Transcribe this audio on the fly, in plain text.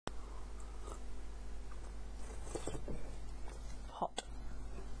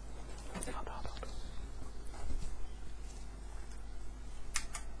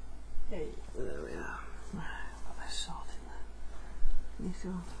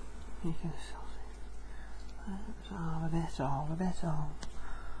You can still see. It's all a bit off.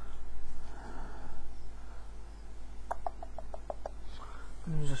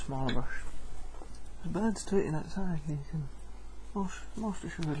 Use a smaller brush. There's birds tweeting outside. You can most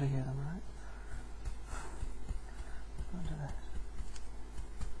assuredly hear them, right?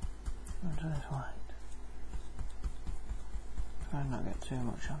 Onto this white. Try and not get too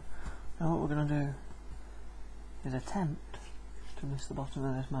much on. Now what we're going to do is attempt to miss the bottom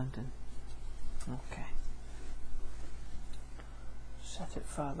of this mountain. Okay. Set it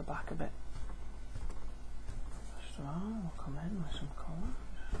further back a bit. First of all, we'll come in with some colour.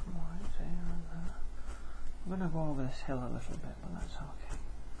 Just some white here and there. I'm going to go over this hill a little bit, but that's okay.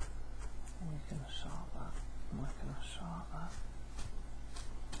 We can sort that.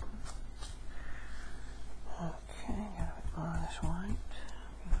 Okay, get a bit more of this white.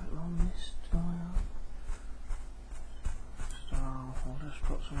 Get a bit more mist going on. We'll just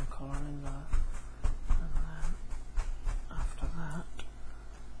put some colour in there. And then, after that,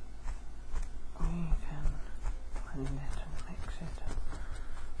 we can blend it and mix it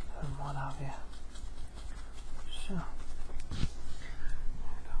and what have you. So,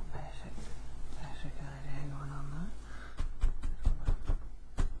 we've got basic idea going on there.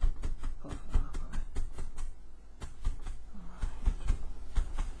 Go for that a bit.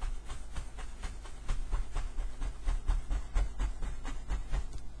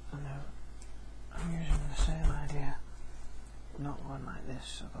 And now, I'm using the same idea, not going like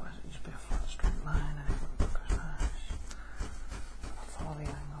this, otherwise it'd just be a flat straight line and it wouldn't look as nice. I'll follow the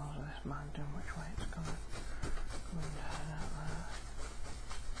angles of this mountain, which way it's going down out there.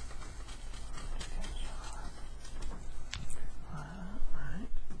 Just get some like that,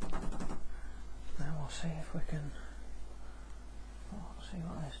 right. Then we'll see if we can, see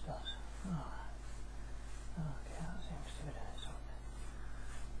what this does. Alright. Okay, that seems to be doing something.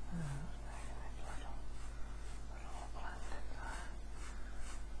 Let's make it a little blended there.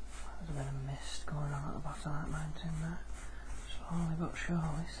 There's a bit of mist going on at the bottom of that mountain there. Slowly but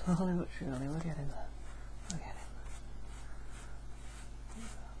surely, we're getting there. Okay.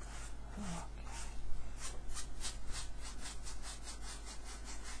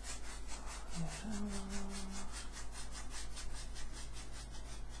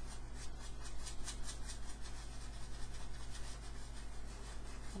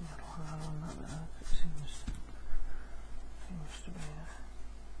 It seems to be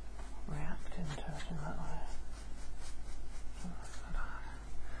reacting to it in that way.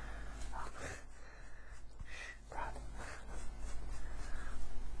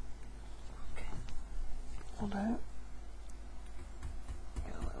 Okay, we'll do.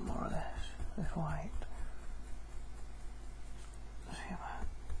 Get a little more of this white. See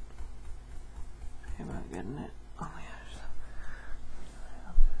about getting it on the edge.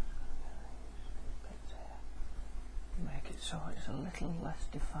 Make it so it's a little less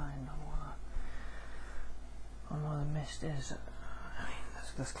defined on where the mist is. I mean,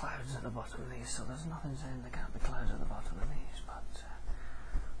 there's clouds at the bottom of these, so there's nothing saying there can't be clouds at the bottom of these, but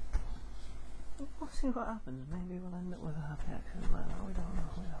we'll see what happens. Maybe we'll end up with a happy accident later. We don't know.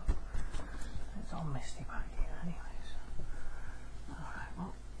 It's all misty back here anyway, so. Alright,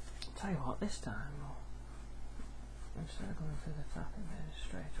 well, I'll tell you what, this time instead of going through the tapping bit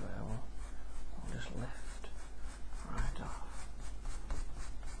straight away, we'll just lift right off,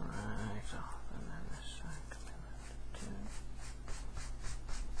 and then this side can be lifted too.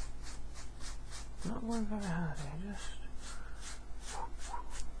 Not going very hard here, just.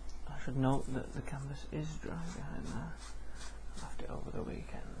 I should note that the canvas is dry behind there. I left it over the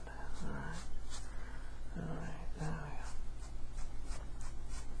weekend. Alright, there we go.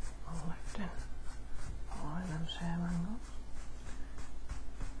 I'll lift it. Alright, them same angles.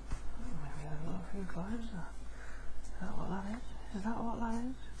 Maybe there's a few clouds there. Is that what that is? Is that what that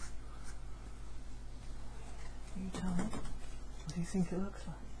is? You tell me. What do you think it looks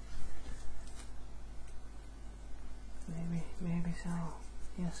like? Maybe so.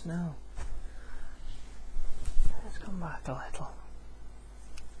 Yes, no. Let's come back a little.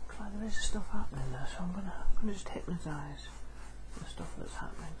 Looks like there is stuff happening there, so I'm gonna just hypnotise the stuff that's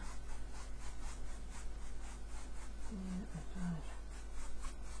happening. Hypnotise.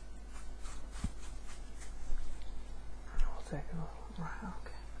 We'll take a look. Right,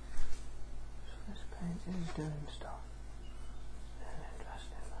 okay. So this paint is doing stuff.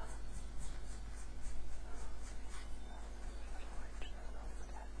 Interesting.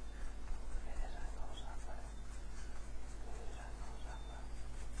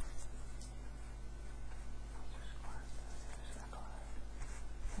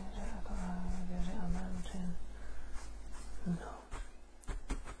 Is it a mountain? No.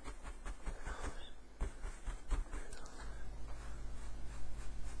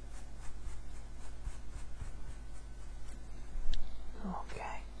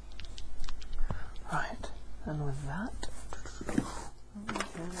 with that. We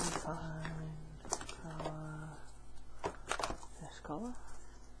can find this colour.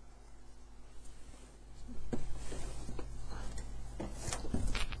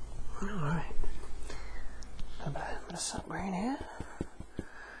 Alright. A bit of sap green here.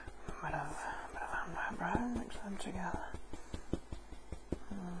 A bit of amber brown, mix them together.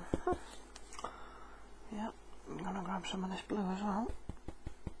 Yep, I'm going to grab some of this blue as well.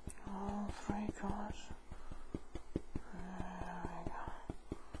 All three colours. There we go.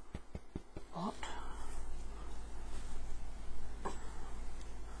 But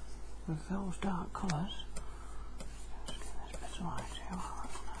with those dark colours, let's get this bit of light here. Wow,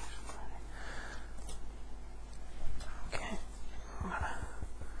 that's nice and pretty. Okay, I'm going to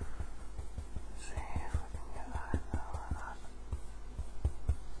see if we can get that in there like that.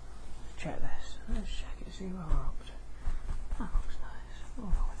 Let's check this. Let's check it, see where we're up to. That looks nice. We'll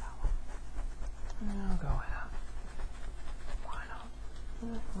go with that one. I'll go with that. Why not?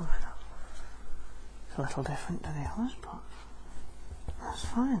 Why not? It's a little different to the others, but that's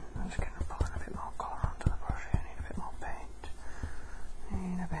fine. I'm just going to put a bit more colour onto the brush here. I need a bit more paint.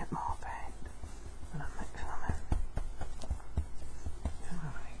 Need a bit more paint. And I'm mixing them in.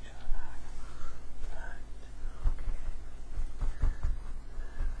 Right. Okay.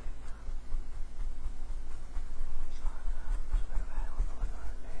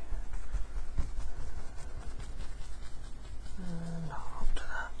 And I'll up to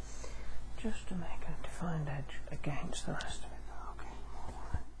that, just to make a defined edge against the rest of it. Okay,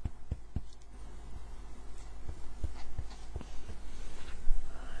 alright.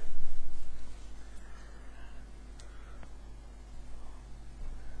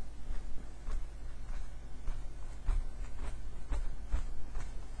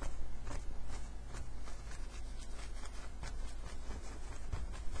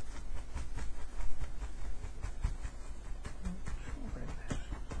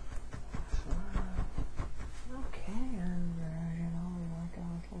 Okay, and you know, we like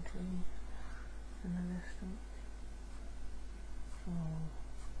our little trees in the distance. So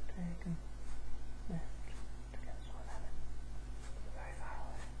take and lift to get some of them in. Very far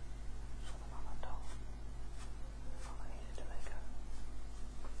away. So they're not on top. Not that easy to make out.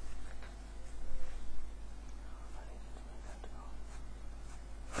 Not easy to make out at all.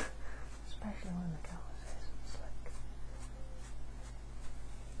 Especially when the canvas isn't slick.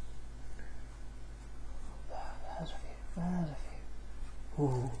 There's a few. There's a few.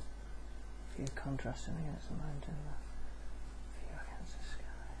 Ooh. A few contrasting against the mountain there. A few against the sky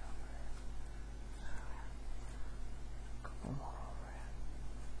over here. So yeah. A couple more over here.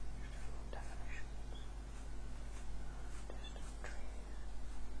 Just different definitions. Distant trees.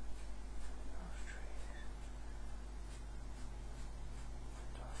 Those trees.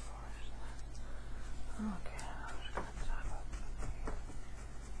 Into a forest there. Okay, I'm just going to tap up the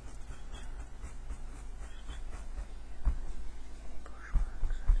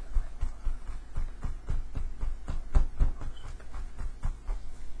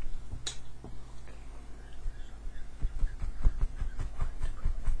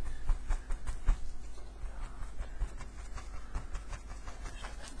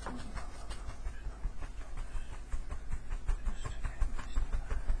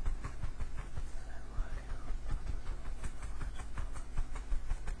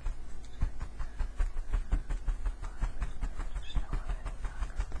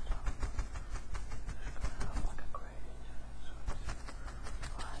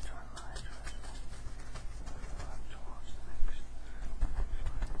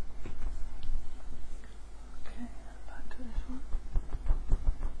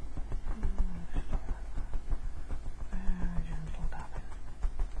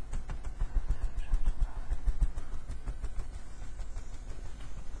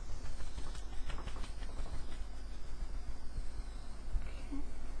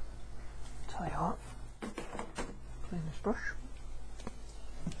tell you what, clean this brush.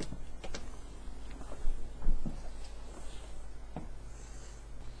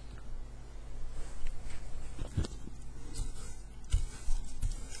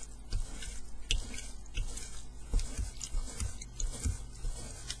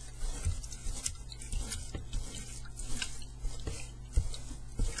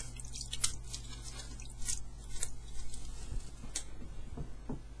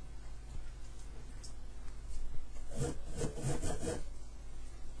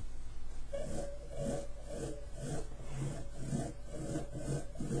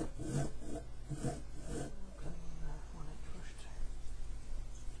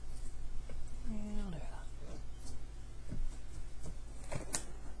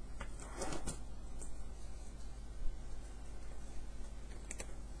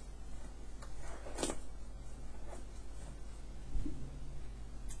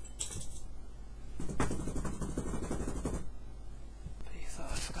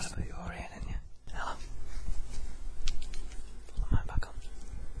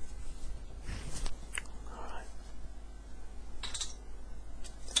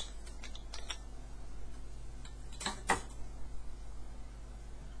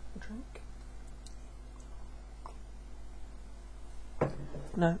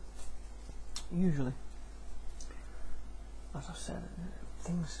 No, usually, as I've said,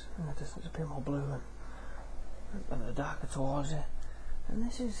 things in the distance appear more blue and the darker towards it. And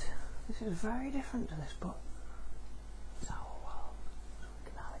this is very different to this, but it's our world, so we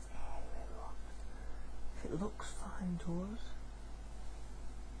can have it any way we want. If it looks fine to us,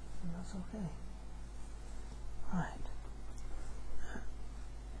 then that's okay. Right.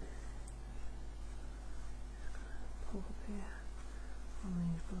 Pull up here on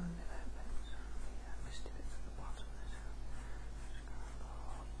these blended out bits, misty bits at the bottom of this. Just gonna pull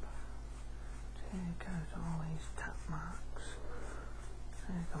up, take out all these tap marks,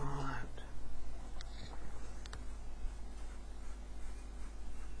 take them all out.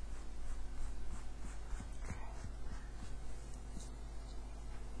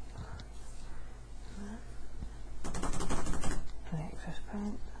 The excess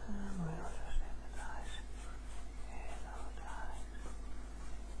paint, and we'll just hypnotise.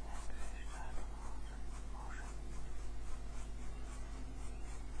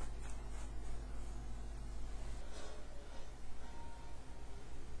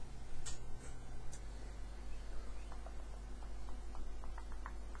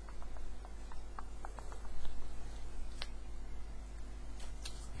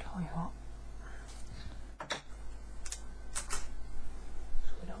 Tell you what,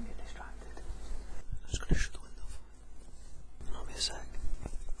 so we don't get distracted, I'm just going to shut the window for you. I'll be a sec.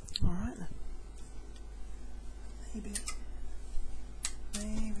 Alright then. Maybe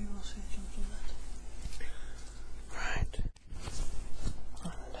we'll see something better. Right.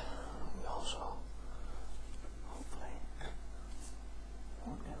 And we also hopefully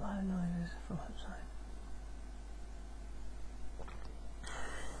won't get loud noises from outside.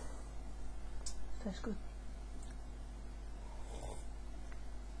 Tastes good.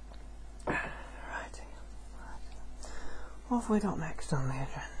 Righty. What have we got next on the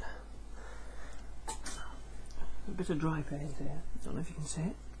agenda? A bit of dry paint here. I don't know if you can see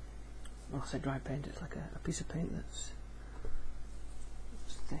it. When I say dry paint, it's like a piece of paint that's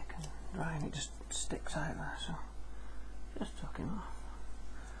thick and dry and it just sticks out there, so just took him off.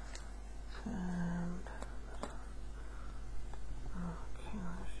 And okay,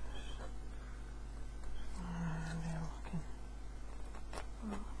 let's just and yeah, looking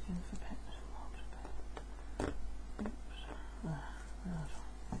for bits and lots of bits. Oops. There's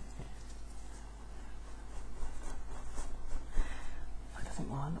one. I think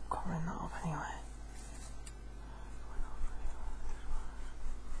we'll end up covering that up anyway.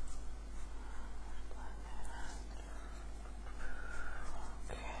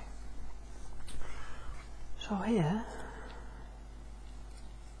 Okay. So here,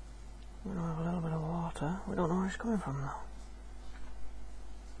 we're going to have a little bit of water. We don't know where it's coming from though.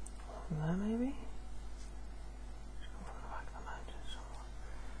 From there maybe? It's coming from the back of the mountain somewhere.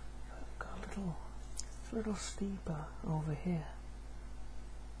 So it's got it's a little steeper over here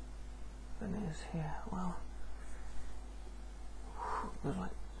than it is here. Well,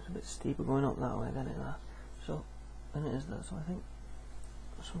 it's a bit steeper going up that way than it is there. So, than it is there. So I think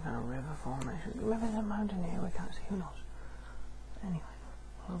some kind of river formation. Maybe there's a mountain here we can't see. Who knows? But anyway,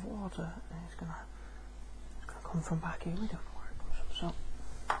 we'll have water, and it's gonna come from back here. We don't know where it comes from. So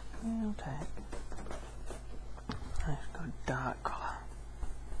we'll take a nice good dark colour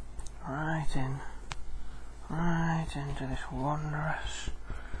right into this wondrous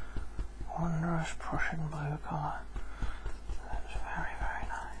Prussian blue colour. That's very, very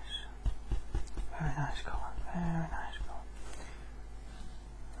nice. Very nice colour. Very nice colour.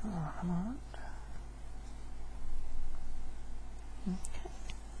 Hold on a moment. Okay.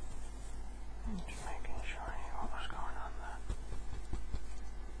 I'm just making sure I knew what was going on there.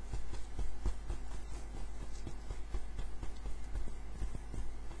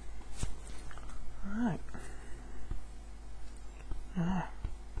 Right. Now,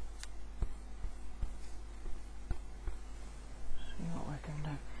 see what we can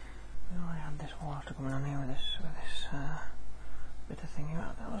do. We already had this water coming on here with this bit of thingy.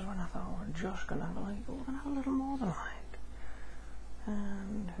 That was when I thought we're just going to have a like, we're going to have a little more than like.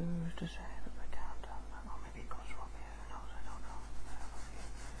 And who's to say that we can't have that? Or maybe it comes from up here, who knows, I don't know.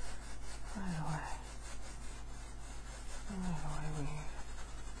 Right away,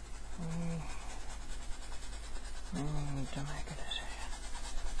 we need to make a decision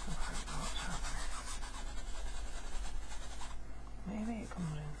about what's happening. Maybe it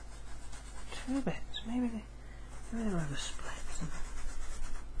comes in two bits, maybe the river splits and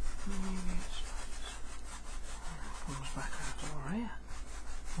maybe it splits and it comes back out over here.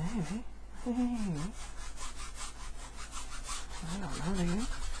 Maybe. I don't know, do you?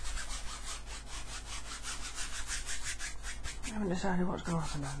 haven't decided what's going to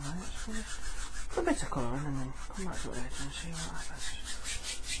happen down there. Put a bit of colour in and then come back to it later and see what happens.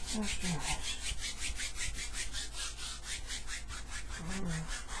 Let's do this.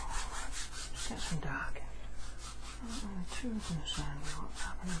 Just get some dark in. I'm not really too concerned with what's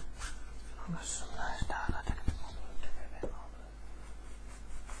happening. I've got some nice dark. I'll take a bit more blue. Take a bit more blue.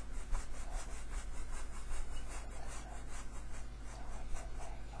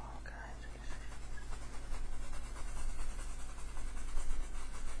 All kinds of decisions.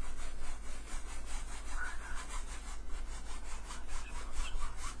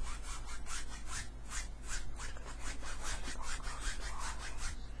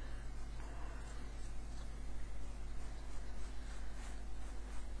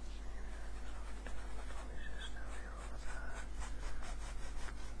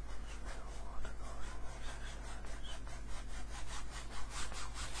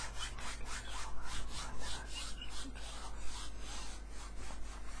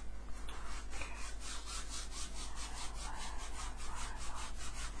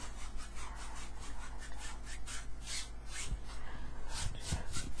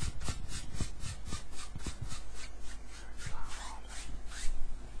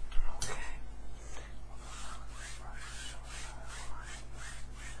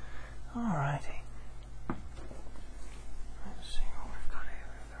 Alrighty. Let's see what we've got here.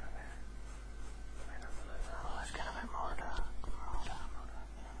 We've got a bit of blue. Oh, let's get a bit more dark. More dark.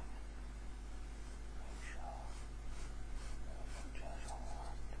 Make sure. Just all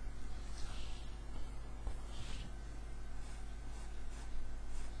right.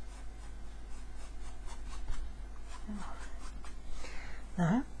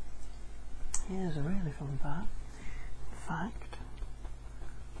 Now, here's a really fun part. In fact,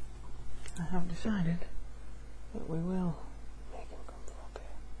 I have decided that we will make him come from up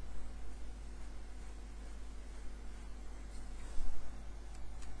here.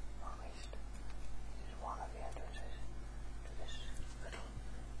 Or at least, this is one of the entrances to this little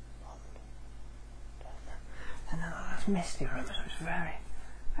pond down there. And then that's misty room, so it's very,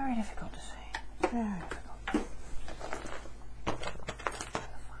 very difficult to see. Very difficult.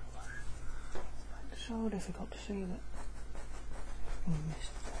 It's so difficult to see that it's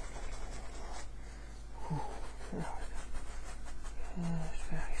misty. There's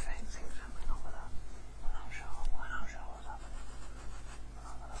very faint things happening over there. We're not sure what's happening. We're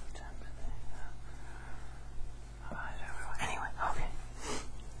not going to pretend to be. Eyes everywhere. Anyway, okay.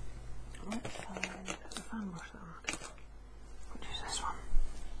 Let's find the fan brush that I'm looking for, which is this one.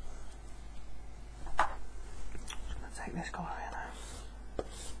 Just going to take this colour here now.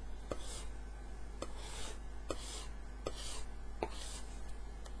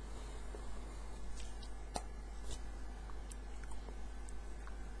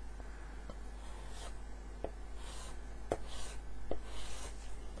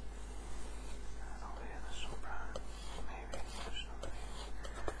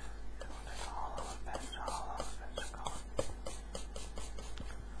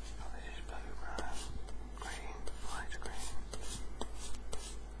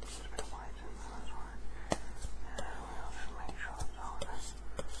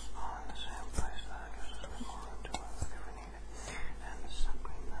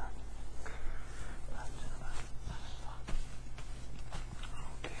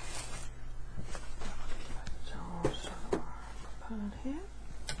 Here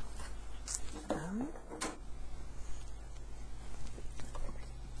and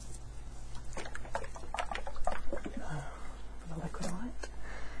the liquid light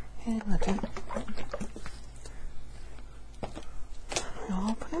in the tube. We'll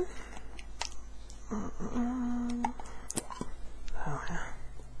open it. Oh yeah.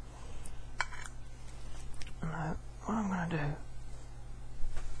 Now what I'm going to do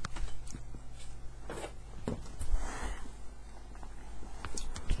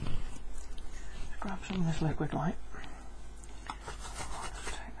grab some of this liquid light.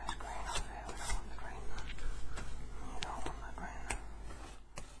 Take this green off here. We don't want the green there. You don't want the green there.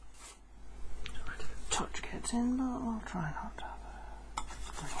 Touch gets in, but we'll try not to have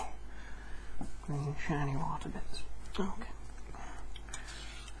green shiny water bits. Okay.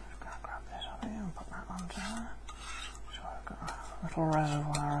 Just going to grab this over here and put that onto there. So I've got a little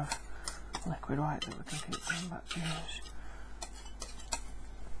reservoir of liquid white that we can keep going back to use.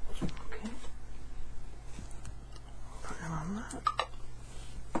 Okay. On that.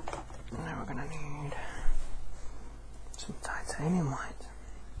 And now we're going to need some titanium white.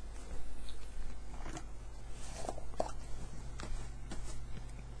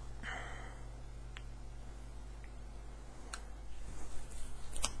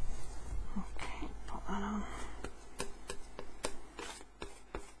 Okay, put that on.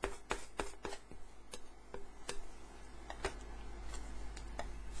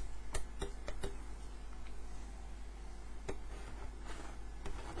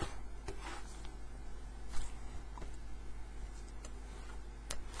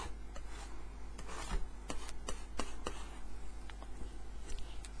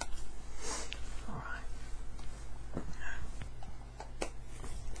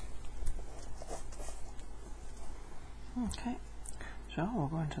 Okay, so we'll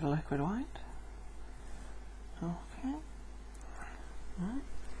go into the liquid white. Okay. Right.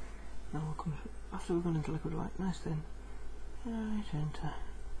 Now we'll come, after we've gone into liquid white, nice thin, right into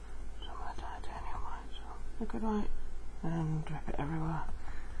some of the titanium white. So liquid white, and drip it everywhere,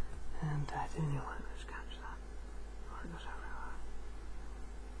 and titanium white. Let's catch that before it goes everywhere.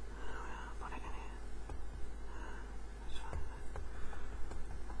 There we are, put it in here. That's fine.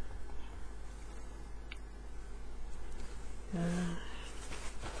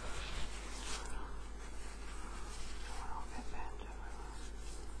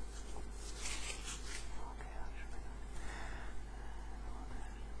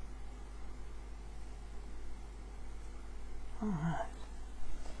 Alright.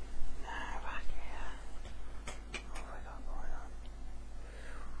 Now back here. What have we got going on?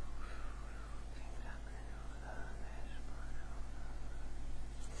 Things happening over there and this.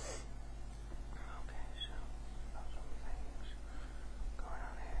 Okay, so got some things going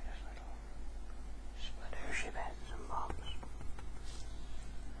on here, just little spladooshy bits and bobs.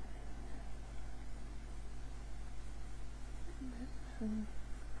 Bits and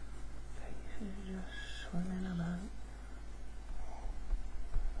faces just swimming about.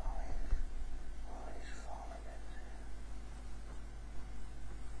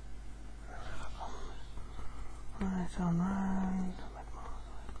 Right on round,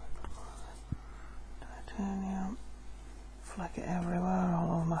 titanium, fleck it everywhere,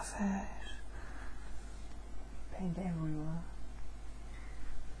 all over my face, paint everywhere,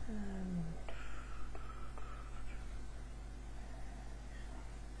 and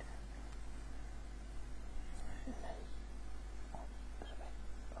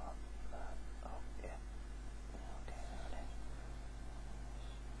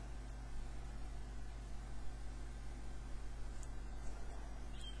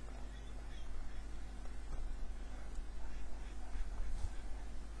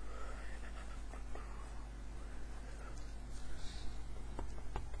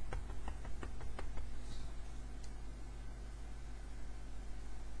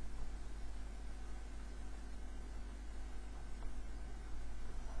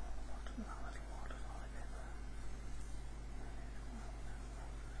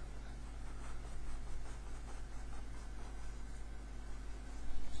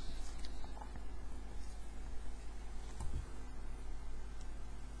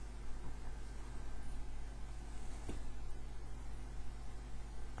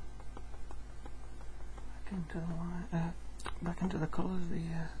into the white, back into the colours, the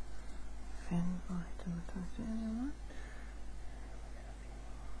fin white and the titanium white.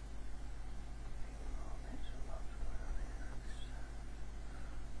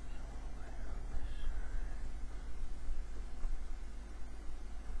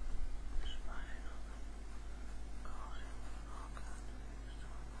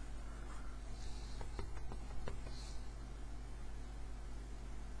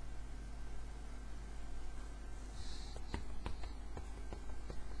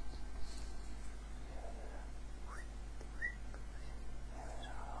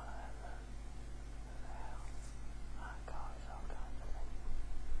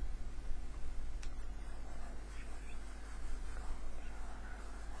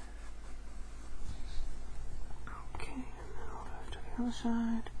 Other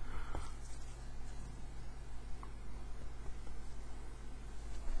side.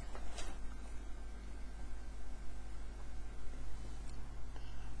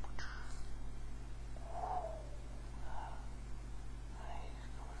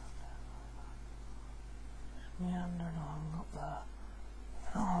 Just meandering along up there,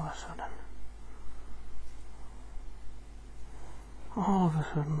 and all of a sudden, all of a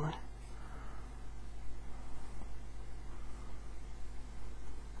sudden,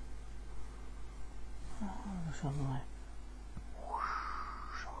 somebody's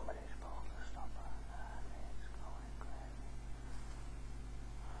pulled the stopper and it's going crazy.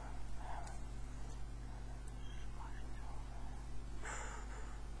 Splashing over.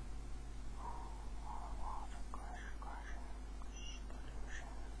 All the water crashing,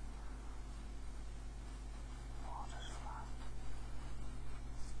 splashing. Water's flat.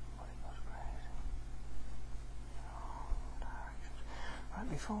 But it goes crazy. In all directions. Right,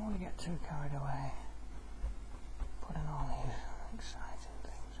 before we get too carried away, putting all these exciting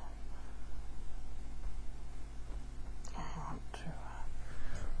things in, I want to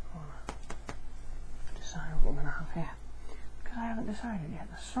decide what we're going to have here, because I haven't decided yet.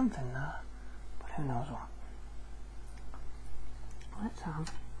 There's something there, but who knows what. Let's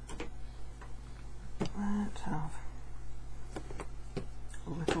have a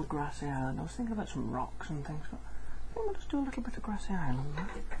little grassy island. I was thinking about some rocks and things, but we'll just do a little bit of grassy island there,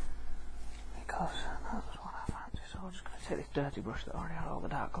 because that's what I fancy. So I'm just going to take this dirty brush that already had all the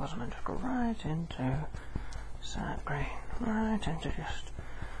dark colours on and just go right into sap green, right into just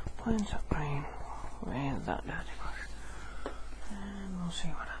plain sap green with that dirty brush, and we'll see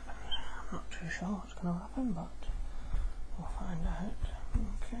what happens. I'm not too sure what's going to happen, but we'll find out.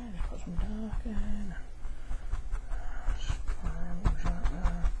 Okay, just put some dark in, and sprinkles right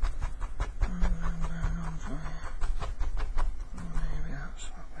there, and then onto maybe that's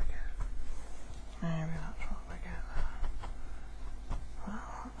what we get. Maybe that's what we get there. Well,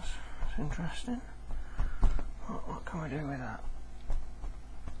 that's interesting. What can we do with that?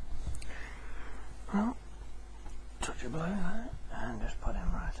 Well, touch of blue there, and just put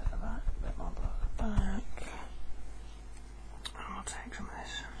him right at the back, a bit more blue at the back. And we'll take some of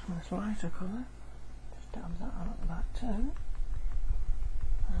this lighter colour, just dab that on at the back too.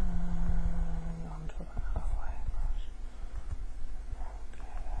 And onto about halfway across.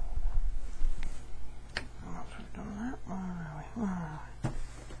 Okay, there we go. And once we've done that, where are we?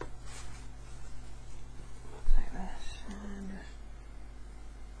 We'll take this and just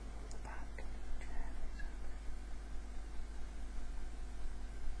the back.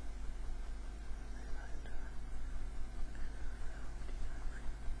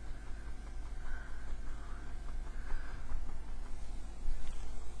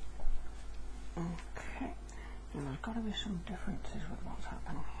 Okay, now there's got to be some differences with what's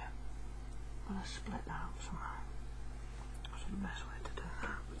happening here. I'm going to split that up somehow. So the best way to do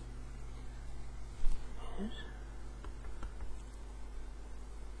that is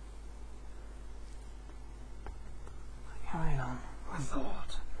carry on with the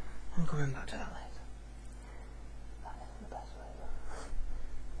water and coming back to that later. That isn't the best way, but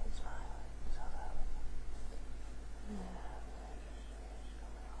it's my way. So there we go. Yeah.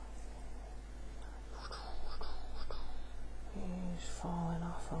 He's falling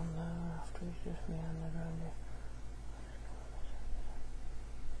off on there after he's just meandered around here.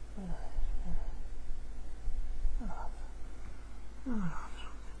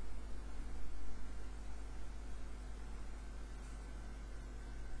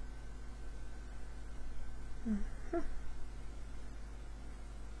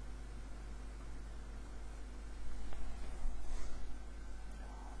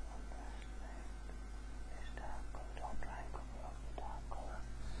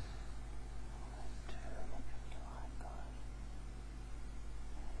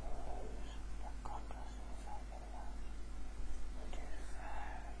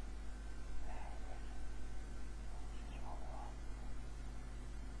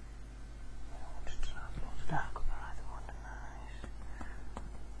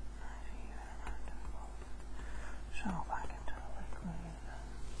 So back into the liquid.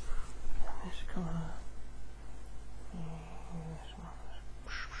 This colour. This one.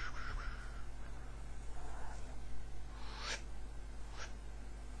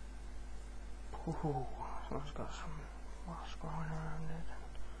 Ooh, so it's got some moss growing around it.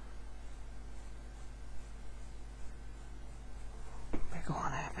 Big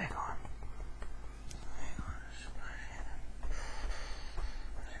one here, big one. Big one, splash it.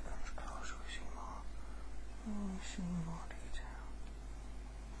 As it comes closer, we see more. We see more detail.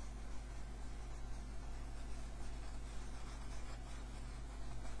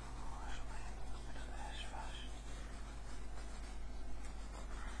 Let's lay a little bit of this first.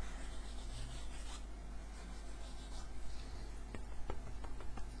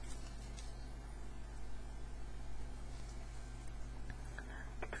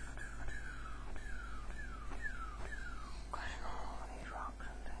 Crashing all these rocks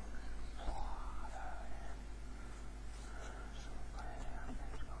and things. Some crazy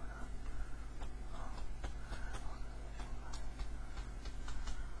happenings going on.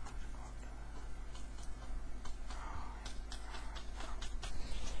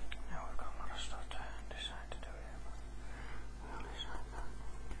 Now we've got a lot of stuff to decide to do here, but we'll decide that.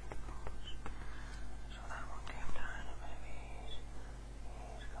 So that one came down and maybe he's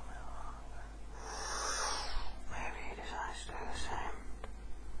coming along and maybe he decides to do the same.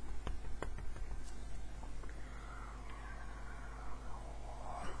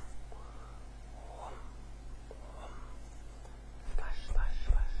 Splash, splash,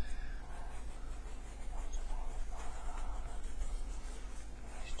 splash.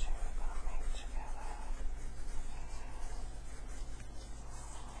 These two are going to meet together.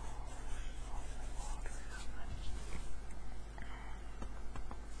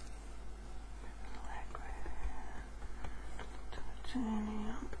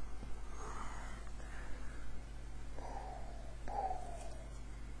 Titanium.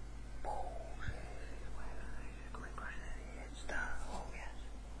 Coming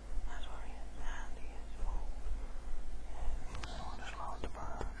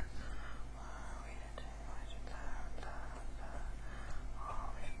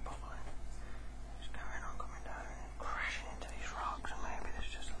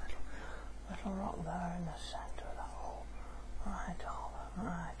little rock there in the centre of the hole, right over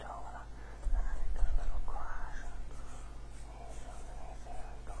that, and then it does a little crash, and he's underneath here,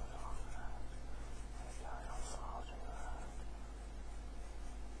 it goes along the road, it goes on floating around.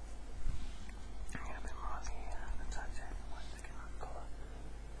 I get a bit more of the titanium white sticking that colour,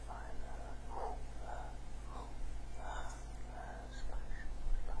 find splash, splash,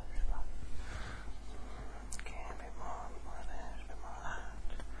 splash. Okay, a bit more of this, a bit more of that.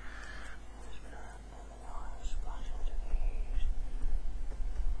 There's a bit of that, and then I'll splash into these.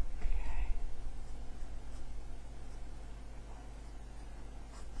 Okay.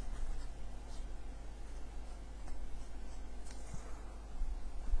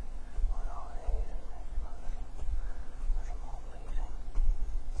 One of these and maybe a little more bleeding.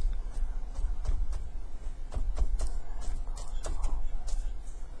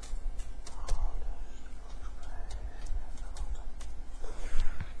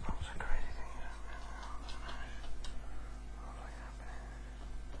 Lots of crazy things happening. Lovely happening.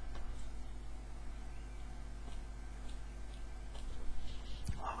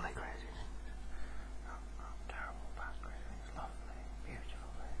 Lovely crazy things. Not terrible, bad crazy things. Lovely, beautiful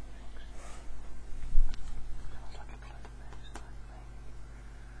crazy things. Sounds like a clip mix, that thing.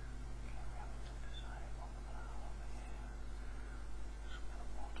 Okay, we haven't decided what we're going to have over here. Some kind of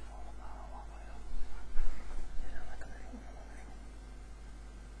waterfall about a while way up. Is that like a little thing?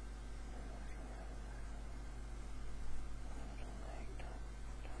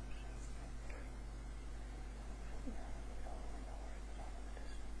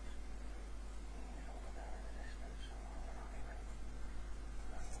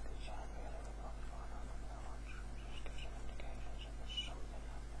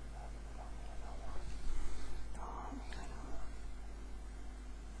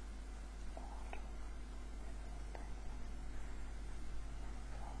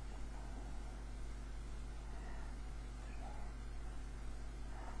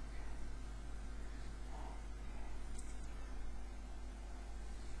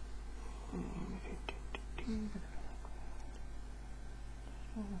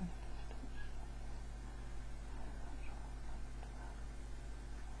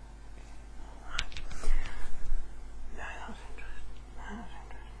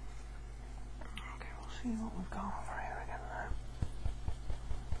 See what we've got over here again now.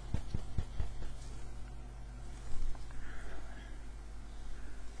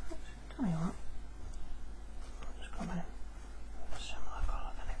 Tell you what, I'll just come in with a similar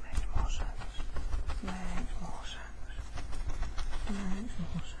colour, then it makes more sense. Makes more sense. Makes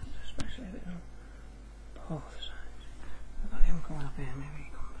more sense, especially if it's on both sides. I've got him coming up here, maybe he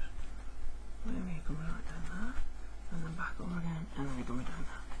comes right down there, and then back over again, and then he comes down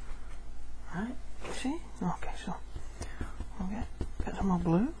there. Right, you see? Okay, so we'll get some more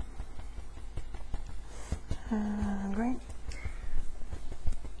blue. Green.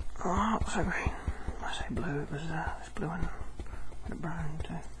 Oh, what's that green? I say blue, it was this blue and with a brown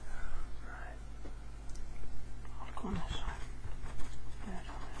too. Right. I'll go on this side. Yes,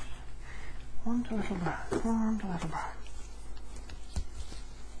 on this. One to little brown, one to little brown.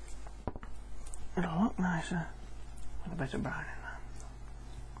 It'll look nicer with a bit of brown in there.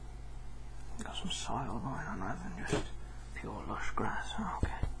 Got some soil going on rather than just pure lush grass.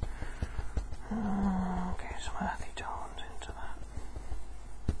 Okay. Okay, some earthy tones into that.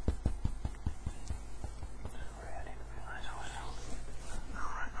 Really didn't realise I was so.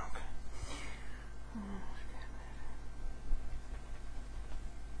 Alright, okay.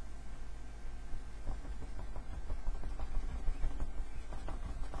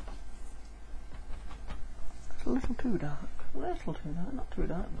 It's a little too dark. A little too dark, not too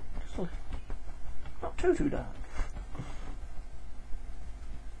dark, but just a little. Not too dark.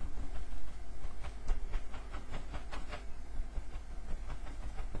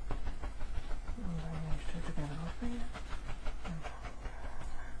 And bring these two together up here.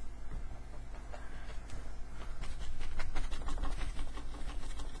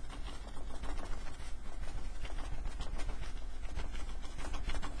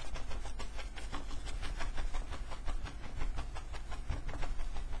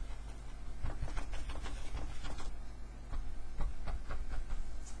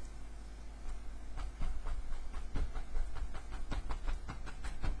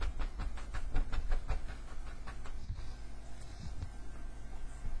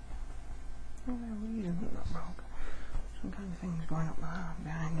 Reason that that broke. Some kind of things going up there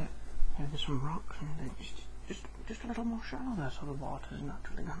behind it. Yeah, there's some rocks and things. Just a little more shallow there, so the water's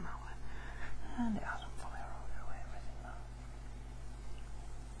naturally gone that way. And it hasn't fully eroded away everything now.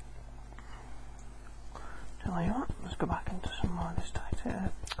 Tell you what, let's go back into some more of this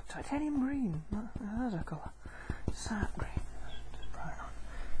titanium. titanium green. There's a colour. Sap green. Just brown on.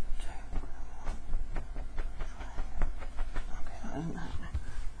 Okay, that isn't happening.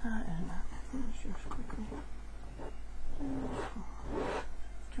 That isn't happening. Let's just quickly.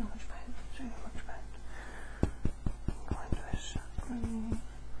 Too much paint. Too much paint. Go into this sap green.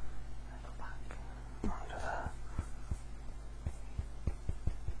 Go back. Onto there.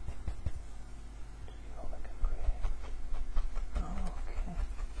 See what we can create. Okay.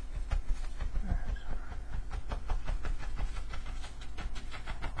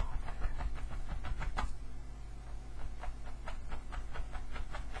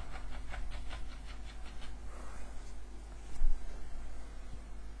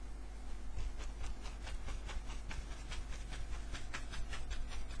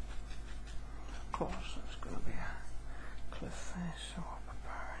 Of course, that's going to be a cliff face, so we're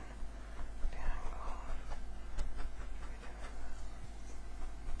preparing the angle.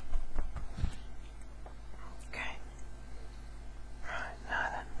 Okay. Right, now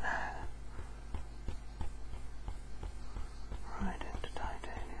then. Right into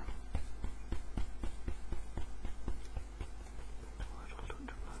titanium.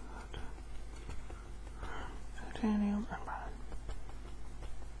 Titanium and brown.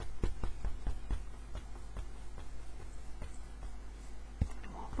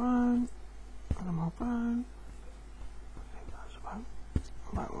 Brown, and more brown. I think that's about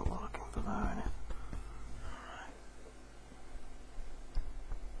what we're looking for there, isn't it? Right.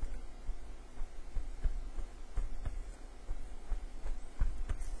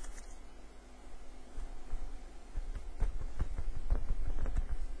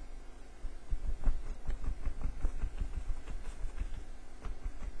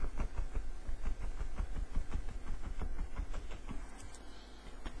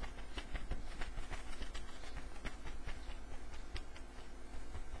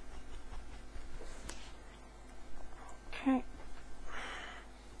 Okay.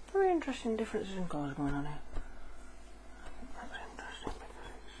 Very interesting differences in colours going on here. I think that's interesting because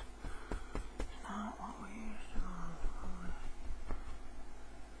it's not what we used to on.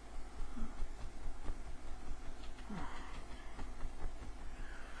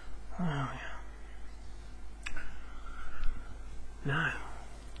 Oh yeah. Now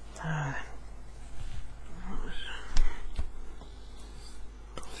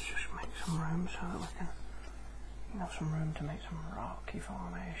let's just make some room so that we can have some room to make some rocky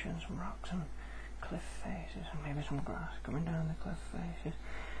formations, some rocks and cliff faces, and maybe some grass coming down the cliff faces.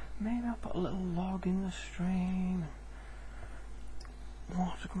 Maybe I'll put a little log in the stream and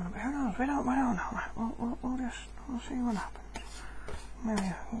water coming up. Who knows? We don't know. Right, we'll see what happens.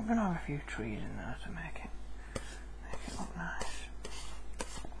 Maybe we're gonna have a few trees in there to make it look nice.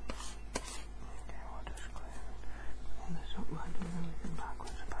 Okay, we'll just clean this up by doing everything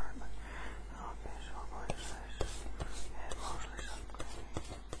backwards apparently. Okay, so what is this? Yeah, mostly sun green.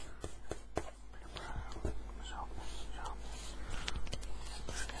 Bit of brown. Soap.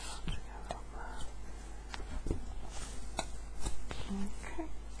 Let's get that together up there. Okay.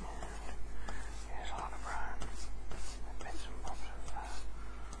 Here's a lot of brown. Bits and bobs of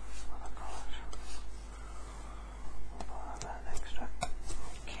other colours. We'll put that there next to it.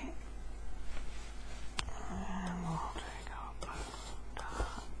 Okay. And we'll take our blue,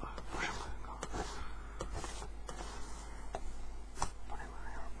 dark blue, Russian blue colour. Put it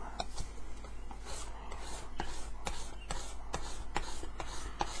right up there.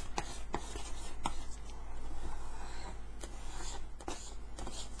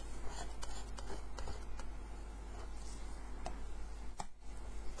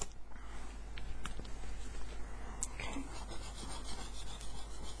 Okay.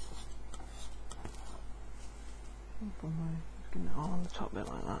 Just getting it all on the top bit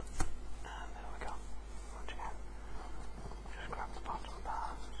like that. And there we go. Once again, just grab the bottom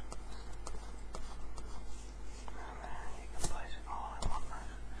bars. And then you can place it all in one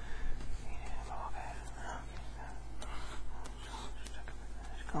nice easy location. So just take a bit of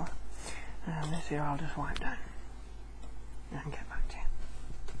this colour. And this here I'll just wipe down and get back to you.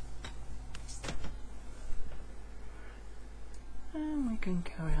 And we can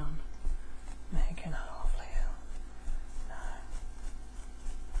carry on making our